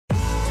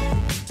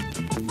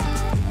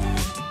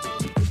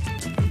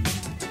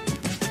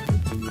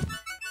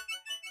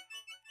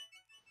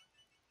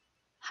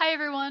Hi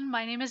everyone,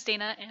 my name is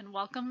Dana and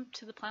welcome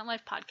to the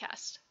Plantlife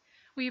podcast.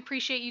 We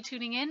appreciate you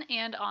tuning in,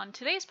 and on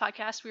today's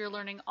podcast we are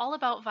learning all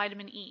about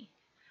vitamin E.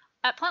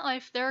 At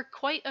Plantlife there are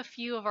quite a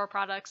few of our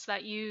products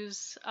that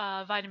use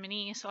vitamin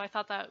E, so I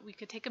thought that we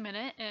could take a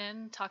minute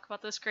and talk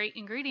about this great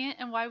ingredient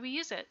and why we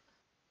use it.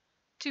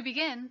 To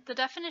begin, the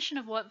definition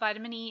of what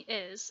vitamin E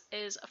is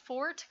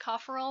 4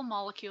 tocopherol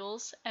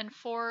molecules and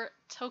 4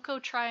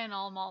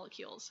 tocotrienol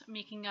molecules,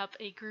 making up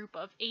a group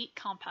of 8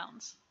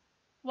 compounds.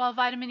 While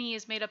vitamin E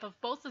is made up of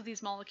both of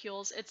these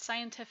molecules, its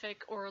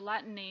scientific or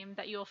Latin name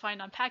that you will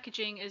find on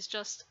packaging is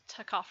just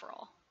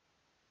tocopherol.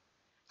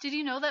 Did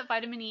you know that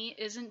vitamin E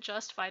isn't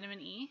just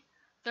vitamin E?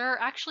 There are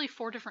actually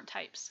 4 different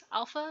types: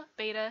 alpha,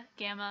 beta,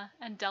 gamma,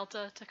 and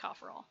delta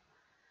tocopherol.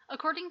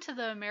 According to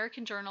the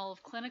American Journal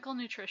of Clinical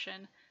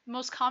Nutrition, the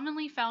most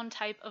commonly found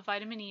type of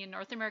vitamin E in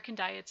North American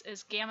diets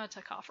is gamma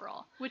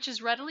tocopherol, which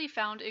is readily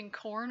found in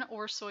corn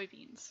or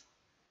soybeans.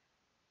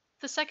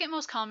 The second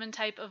most common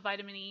type of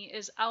vitamin E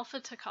is alpha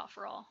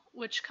tocopherol,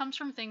 which comes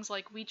from things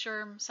like wheat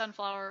germ,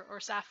 sunflower, or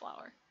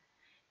safflower.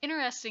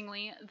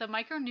 Interestingly, the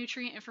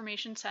Micronutrient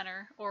Information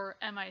Center, or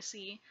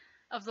MIC,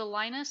 of the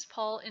Linus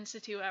Pauling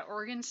Institute at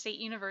Oregon State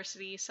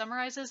University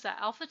summarizes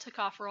that alpha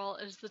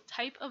tocopherol is the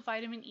type of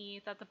vitamin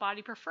E that the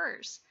body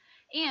prefers,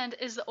 and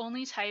is the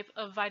only type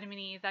of vitamin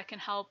E that can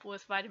help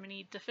with vitamin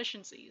E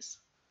deficiencies.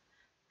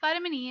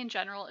 Vitamin E in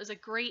general is a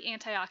great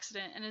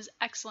antioxidant and is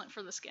excellent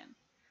for the skin.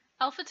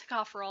 Alpha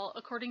tocopherol,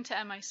 according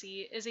to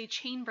MIC, is a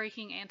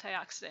chain-breaking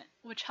antioxidant,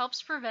 which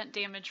helps prevent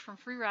damage from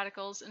free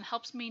radicals and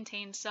helps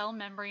maintain cell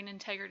membrane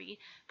integrity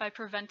by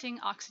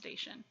preventing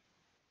oxidation.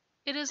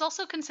 It is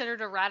also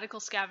considered a radical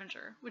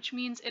scavenger, which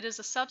means it is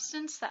a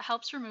substance that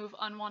helps remove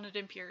unwanted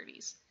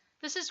impurities.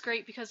 This is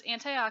great because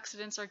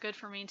antioxidants are good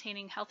for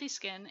maintaining healthy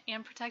skin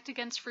and protect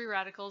against free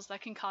radicals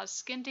that can cause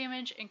skin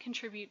damage and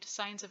contribute to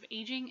signs of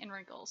aging and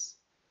wrinkles.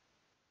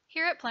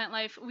 Here at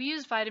Plantlife, we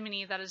use vitamin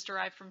E that is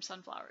derived from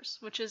sunflowers,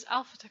 which is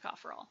alpha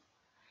tocopherol.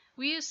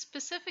 We use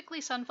specifically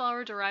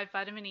sunflower-derived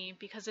vitamin E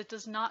because it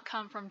does not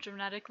come from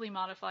genetically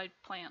modified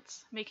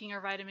plants, making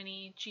our vitamin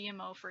E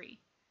GMO-free.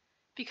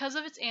 Because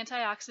of its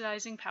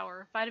antioxidizing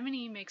power, vitamin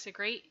E makes a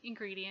great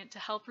ingredient to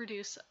help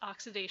reduce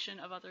oxidation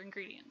of other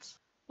ingredients.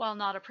 While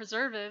not a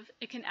preservative,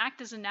 it can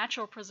act as a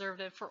natural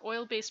preservative for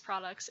oil-based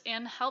products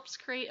and helps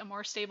create a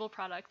more stable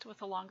product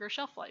with a longer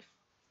shelf life.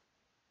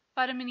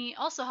 Vitamin E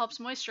also helps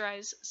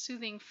moisturize,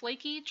 soothing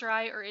flaky,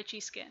 dry, or itchy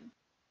skin.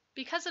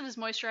 Because it is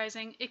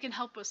moisturizing, it can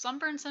help with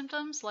sunburn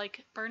symptoms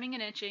like burning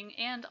and itching,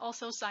 and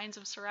also signs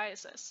of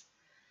psoriasis.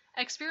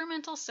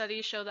 Experimental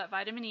studies show that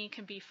vitamin E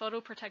can be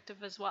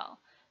photoprotective as well,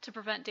 to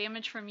prevent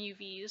damage from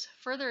UVs,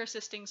 further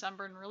assisting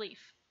sunburn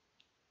relief.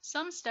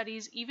 Some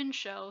studies even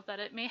show that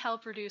it may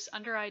help reduce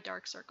under-eye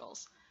dark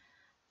circles.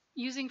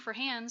 Using for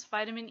hands,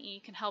 vitamin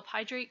E can help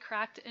hydrate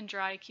cracked and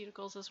dry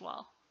cuticles as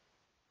well.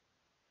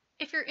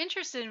 If you're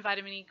interested in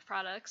vitamin E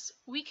products,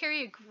 we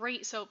carry a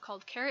great soap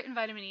called Carrot and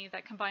Vitamin E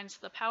that combines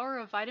the power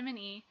of vitamin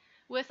E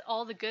with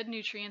all the good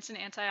nutrients and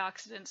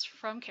antioxidants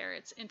from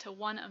carrots into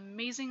one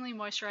amazingly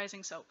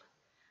moisturizing soap.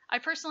 I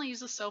personally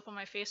use this soap on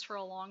my face for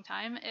a long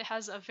time. It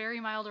has a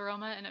very mild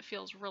aroma and it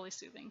feels really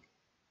soothing.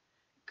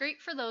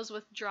 Great for those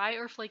with dry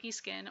or flaky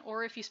skin,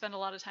 or if you spend a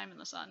lot of time in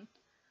the sun.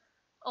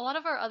 A lot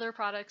of our other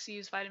products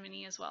use vitamin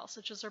E as well,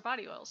 such as our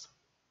body oils.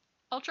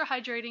 Ultra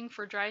hydrating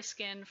for dry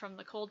skin from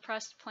the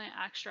cold-pressed plant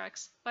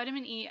extracts,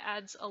 vitamin E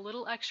adds a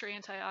little extra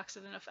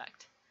antioxidant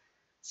effect.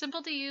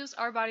 Simple to use,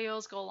 our body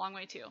oils go a long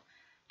way too.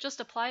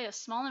 Just apply a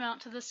small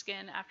amount to the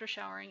skin after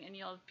showering and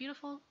you'll have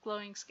beautiful,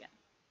 glowing skin.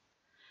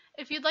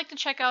 If you'd like to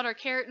check out our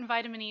Carrot and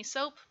Vitamin E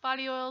soap,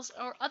 body oils,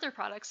 or other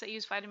products that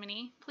use vitamin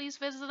E, please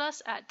visit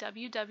us at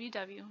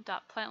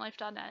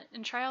www.plantlife.net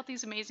and try out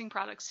these amazing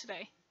products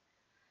today.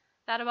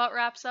 That about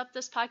wraps up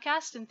this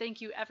podcast, and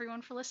thank you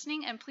everyone for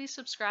listening, and please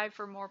subscribe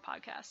for more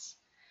podcasts.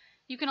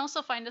 You can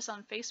also find us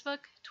on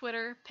Facebook,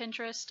 Twitter,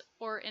 Pinterest,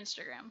 or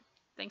Instagram.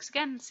 Thanks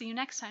again. See you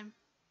next time.